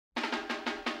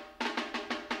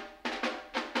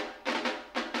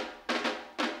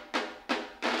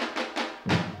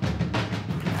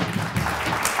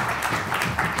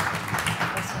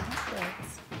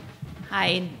Hi,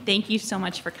 and thank you so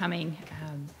much for coming.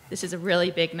 This is a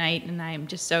really big night, and I'm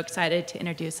just so excited to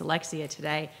introduce Alexia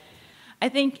today. I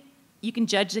think you can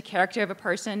judge the character of a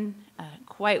person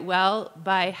quite well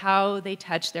by how they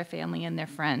touch their family and their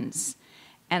friends.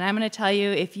 And I'm going to tell you,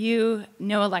 if you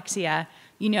know Alexia,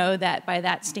 you know that by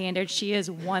that standard, she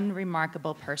is one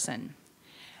remarkable person.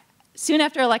 Soon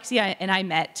after Alexia and I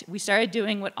met, we started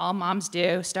doing what all moms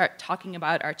do, start talking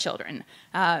about our children,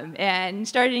 and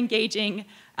started engaging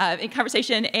in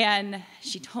conversation. And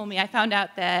she told me, I found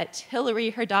out that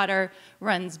Hillary, her daughter,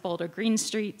 runs Boulder Green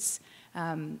Streets.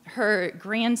 Her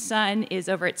grandson is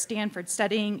over at Stanford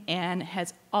studying and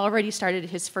has already started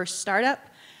his first startup.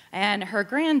 And her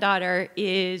granddaughter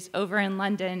is over in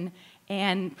London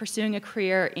and pursuing a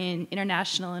career in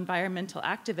international environmental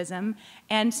activism.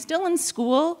 And still in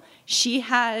school, she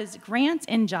has grants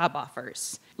and job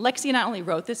offers. Alexia not only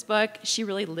wrote this book, she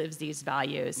really lives these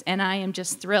values. And I am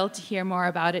just thrilled to hear more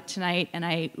about it tonight. And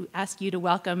I ask you to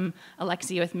welcome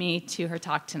Alexia with me to her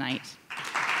talk tonight.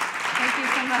 Thank you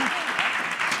so much.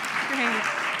 Great.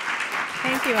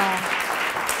 Thank you all.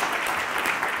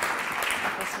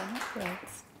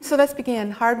 So let's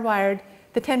begin. Hardwired,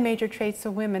 the 10 major traits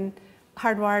of women,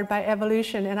 hardwired by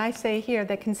evolution, and I say here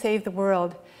that can save the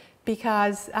world,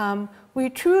 because we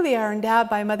truly are endowed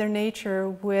by Mother Nature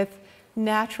with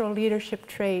natural leadership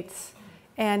traits,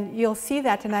 and you'll see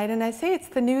that tonight. And I say it's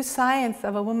the new science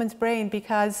of a woman's brain,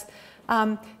 because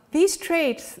these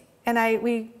traits, and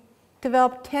we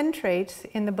developed 10 traits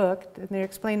in the book, and they're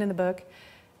explained in the book,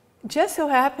 just so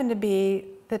happen to be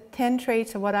the 10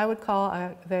 traits of what I would call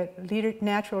the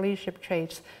natural leadership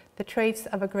traits, the traits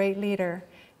of a great leader.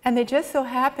 And they just so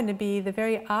happen to be the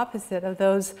very opposite of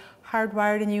those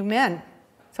hardwired in you men.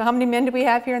 So how many men do we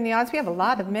have here in the audience? We have a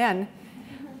lot of men.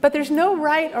 But there's no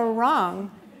right or wrong.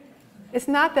 It's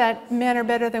not that men are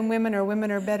better than women or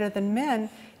women are better than men.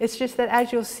 It's just that,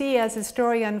 as you'll see as the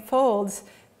story unfolds,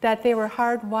 that they were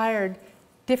hardwired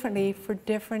differently for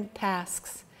different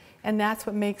tasks. And that's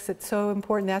what makes it so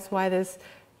important. That's why this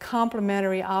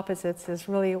complementary opposites is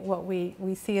really what we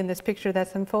see in this picture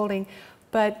that's unfolding.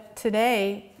 But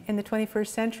today, in the 21st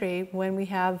century, when we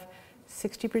have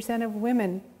 60% of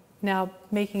women now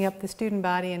making up the student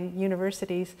body in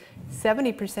universities,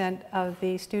 70% of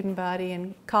the student body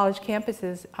in college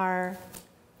campuses are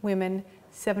women,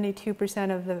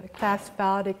 72% of the class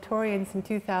valedictorians in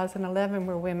 2011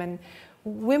 were women.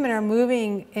 Women are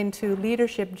moving into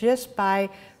leadership just by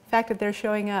the fact that they're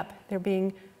showing up. They're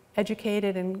being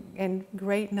educated in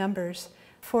great numbers.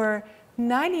 For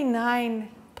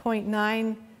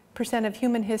 99.9% of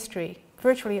human history,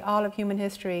 virtually all of human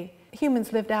history,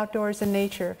 humans lived outdoors in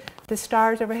nature. The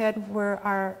stars overhead were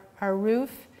our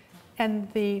roof, and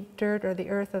the dirt or the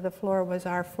earth or the floor was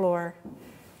our floor.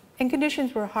 And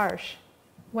conditions were harsh.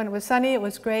 When it was sunny, it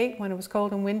was great. When it was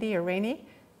cold and windy or rainy,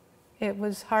 it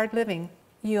was hard living.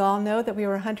 You all know that we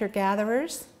were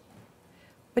hunter-gatherers.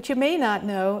 What you may not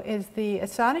know is the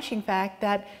astonishing fact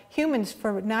that humans,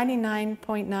 for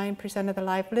 99.9% of their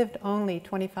life, lived only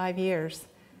 25 years,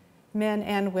 men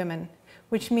and women,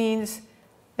 which means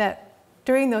that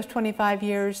during those 25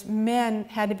 years, men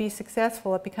had to be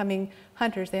successful at becoming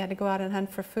hunters. They had to go out and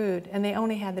hunt for food, and they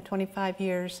only had the 25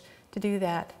 years to do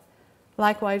that.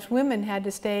 Likewise, women had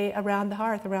to stay around the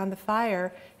hearth, around the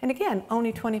fire, and again,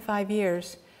 only 25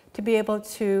 years to be able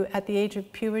to, at the age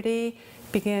of puberty,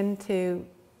 begin to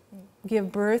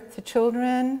give birth to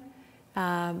children,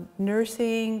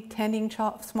 nursing, tending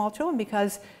small children,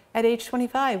 because at age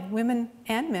 25, women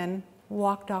and men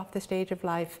walked off the stage of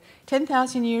life.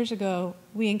 10,000 years ago,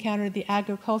 we encountered the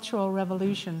agricultural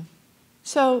revolution.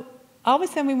 So all of a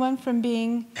sudden, we went from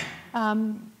being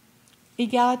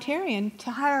egalitarian to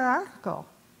hierarchical.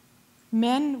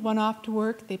 Men went off to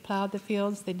work, they plowed the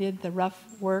fields, they did the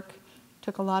rough work,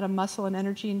 took a lot of muscle and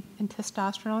energy and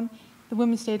testosterone. The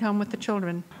women stayed home with the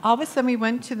children. All of a sudden, we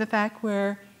went to the fact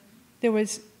where there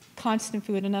was constant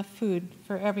food, enough food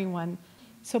for everyone.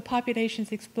 So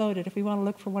populations exploded. If we want to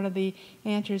look for one of the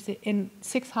answers, in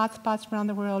 6 hotspots around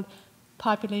the world,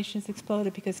 populations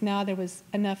exploded because now there was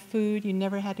enough food. You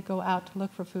never had to go out to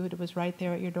look for food. It was right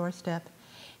there at your doorstep.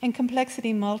 And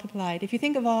complexity multiplied. If you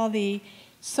think of all the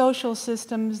social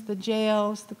systems, the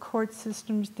jails, the court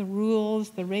systems, the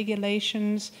rules, the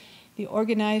regulations, the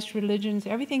organized religions,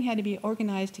 everything had to be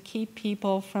organized to keep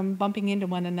people from bumping into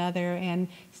one another and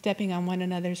stepping on one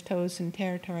another's toes and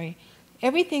territory.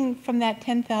 Everything from that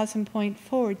 10,000 point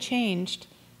forward changed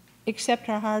except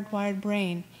our hardwired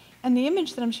brain. And the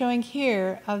image that I'm showing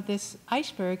here of this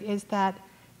iceberg is that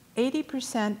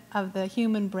 80% of the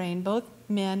human brain, both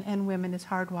men and women, is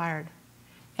hardwired.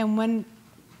 And when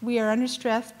we are under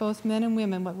stress, both men and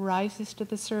women. What rises to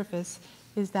the surface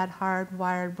is that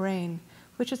hardwired brain,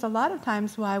 which is a lot of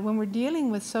times why when we're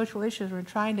dealing with social issues, we're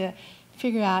trying to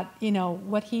figure out,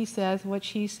 what he says, what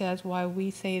she says, why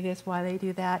we say this, why they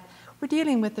do that. We're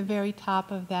dealing with the very top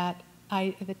of that,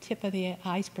 the tip of the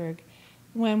iceberg,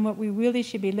 when what we really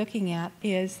should be looking at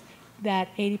is that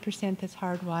 80% that's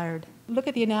hardwired. Look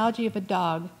at the analogy of a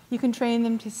dog. You can train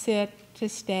them to sit, to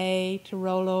stay, to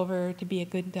roll over, to be a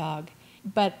good dog.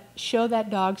 But show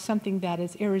that dog something that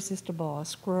is irresistible, a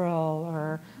squirrel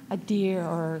or a deer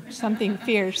or something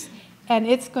fierce, and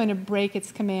it's going to break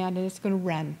its command and it's going to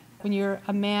run. When you're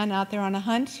a man out there on a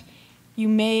hunt, you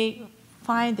may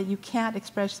find that you can't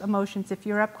express emotions if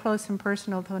you're up close and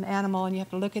personal to an animal and you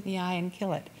have to look it in the eye and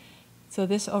kill it. So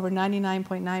this, over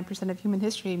 99.9% of human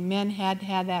history, men had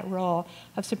that role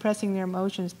of suppressing their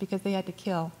emotions because they had to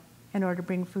kill in order to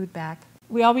bring food back.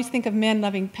 We always think of men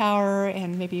loving power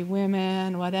and maybe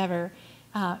women, whatever.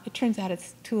 It turns out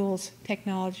it's tools,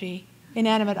 technology,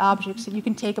 inanimate objects that you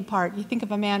can take apart. You think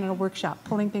of a man in a workshop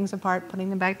pulling things apart, putting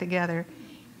them back together.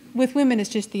 With women, it's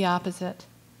just the opposite.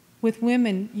 With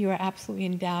women, you are absolutely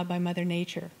endowed by Mother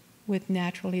Nature with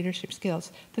natural leadership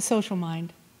skills. The social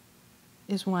mind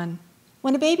is one.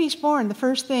 When a baby's born, the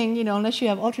first thing, unless you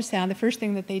have ultrasound, the first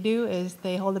thing that they do is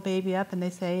they hold the baby up and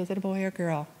they say, is it a boy or a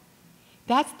girl?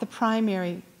 That's the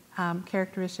primary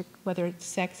characteristic, whether it's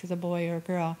sex is a boy or a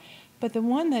girl. But the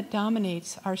one that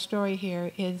dominates our story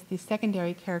here is the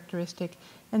secondary characteristic,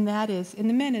 and that is, in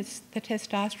the men, it's the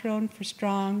testosterone for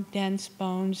strong, dense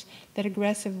bones, that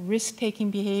aggressive,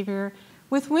 risk-taking behavior.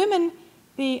 With women,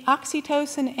 the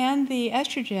oxytocin and the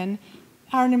estrogen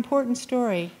are an important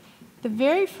story. The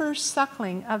very first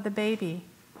suckling of the baby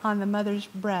on the mother's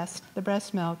breast, the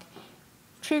breast milk,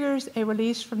 triggers a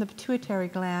release from the pituitary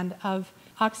gland of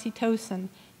oxytocin,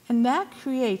 and that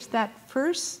creates, that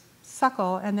first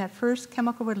suckle and that first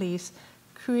chemical release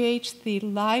creates the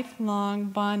lifelong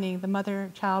bonding, the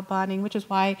mother-child bonding, which is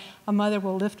why a mother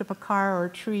will lift up a car or a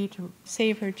tree to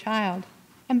save her child.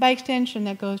 And by extension,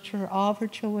 that goes to all of her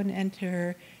children and to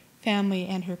her family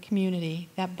and her community.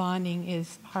 That bonding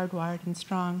is hardwired and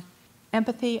strong.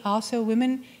 Empathy, also,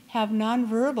 women have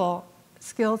nonverbal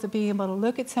skills of being able to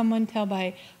look at someone, tell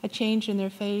by a change in their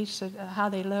face, how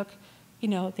they look,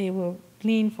 they will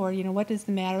lean for, what is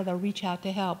the matter, they'll reach out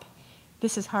to help.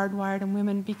 This is hardwired in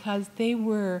women because they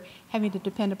were having to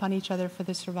depend upon each other for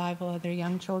the survival of their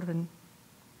young children.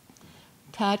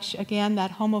 Touch, again,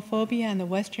 that homophobia in the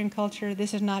Western culture,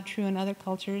 this is not true in other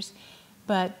cultures,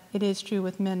 but it is true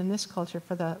with men in this culture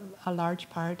for a large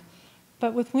part.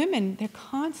 But with women, they're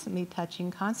constantly touching,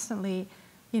 constantly,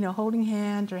 holding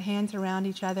hands or hands around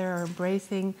each other or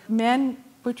embracing. Men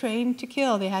were trained to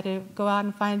kill. They had to go out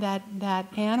and find that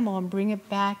animal and bring it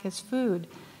back as food.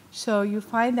 So you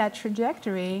find that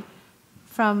trajectory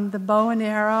from the bow and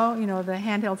arrow, the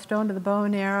handheld stone to the bow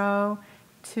and arrow,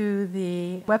 to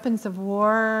the weapons of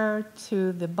war,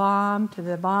 to the bomb, to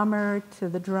the bomber, to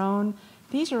the drone.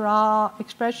 These are all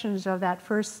expressions of that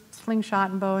first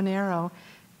slingshot and bow and arrow,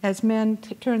 as men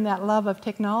turn that love of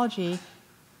technology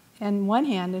in one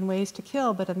hand in ways to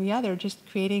kill, but on the other just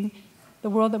creating the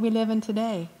world that we live in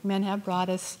today. Men have brought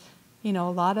us, a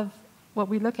lot of what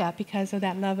we look at because of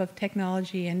that love of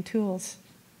technology and tools.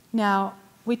 Now,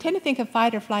 we tend to think of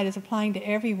fight or flight as applying to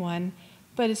everyone,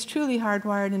 but it's truly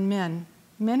hardwired in men.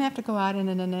 Men have to go out and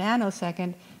in a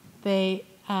nanosecond, they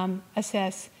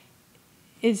assess,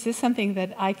 is this something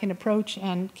that I can approach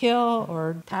and kill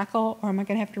or tackle, or am I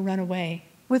going to have to run away?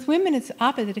 With women, it's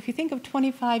opposite. If you think of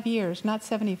 25 years, not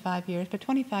 75 years, but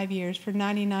 25 years for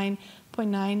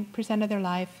 99.9% of their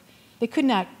life, they could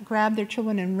not grab their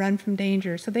children and run from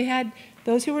danger. So they had,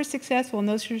 those who were successful and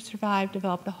those who survived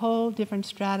developed a whole different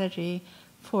strategy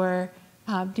for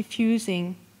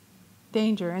diffusing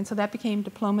danger. And so that became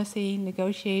diplomacy,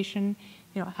 negotiation,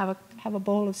 have a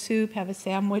bowl of soup, have a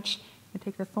sandwich, and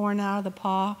take the thorn out of the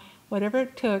paw, whatever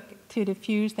it took to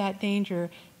diffuse that danger.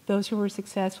 Those who were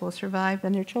successful survived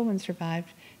and their children survived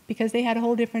because they had a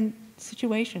whole different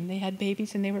situation. They had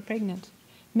babies and they were pregnant.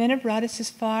 Men have brought us this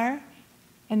far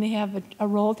and they have a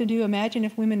role to do. Imagine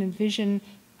if women envision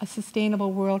a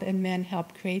sustainable world and men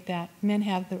help create that. Men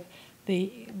have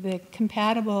the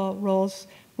compatible roles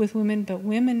with women, but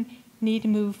women need to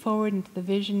move forward into the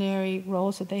visionary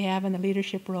roles that they have and the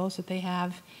leadership roles that they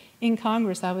have. In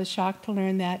Congress, I was shocked to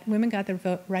learn that women got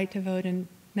their right to vote in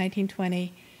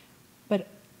 1920, but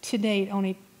to date,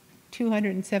 only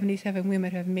 277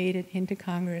 women have made it into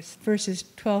Congress versus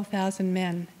 12,000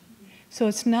 men. So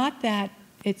it's not that,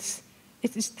 it's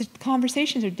the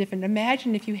conversations are different.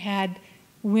 Imagine if you had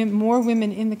more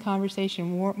women in the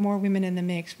conversation, more women in the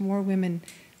mix, more women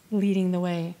leading the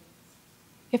way.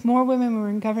 If more women were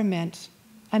in government,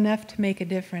 enough to make a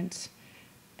difference,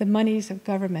 the monies of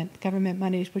government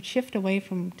monies, would shift away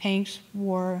from tanks,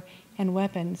 war, and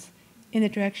weapons in the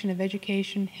direction of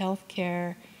education, health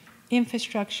care,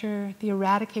 infrastructure, the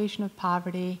eradication of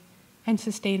poverty, and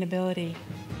sustainability.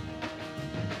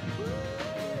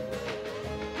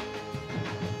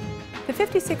 The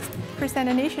 56%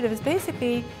 initiative is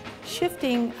basically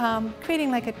shifting, creating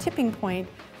like a tipping point,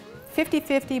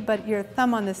 50-50, but your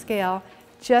thumb on the scale,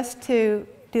 just to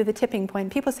do the tipping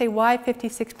point. People say, why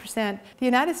 56%? The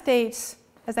United States,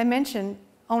 as I mentioned,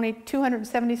 only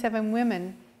 277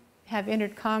 women have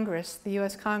entered Congress, the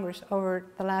US Congress, over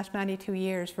the last 92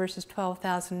 years versus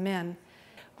 12,000 men.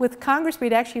 With Congress,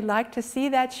 we'd actually like to see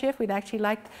that shift. We'd actually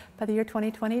like, by the year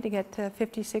 2020, to get to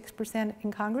 56%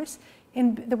 in Congress.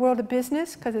 In the world of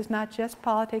business, because it's not just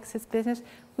politics, it's business,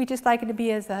 we just like it to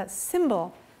be as a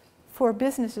symbol for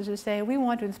businesses to say, we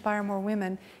want to inspire more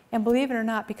women. And believe it or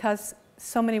not, because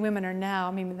so many women are now,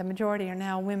 I mean, the majority are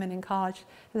now women in college.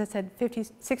 As I said,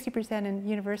 60% in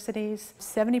universities,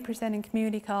 70% in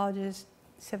community colleges,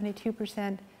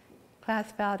 72%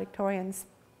 class valedictorians.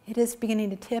 It is beginning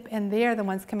to tip, and they're the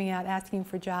ones coming out asking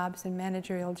for jobs and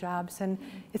managerial jobs. And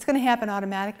it's going to happen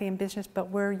automatically in business, but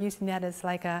we're using that as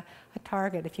like a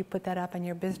target. If you put that up in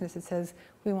your business, it says,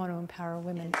 we want to empower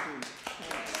women.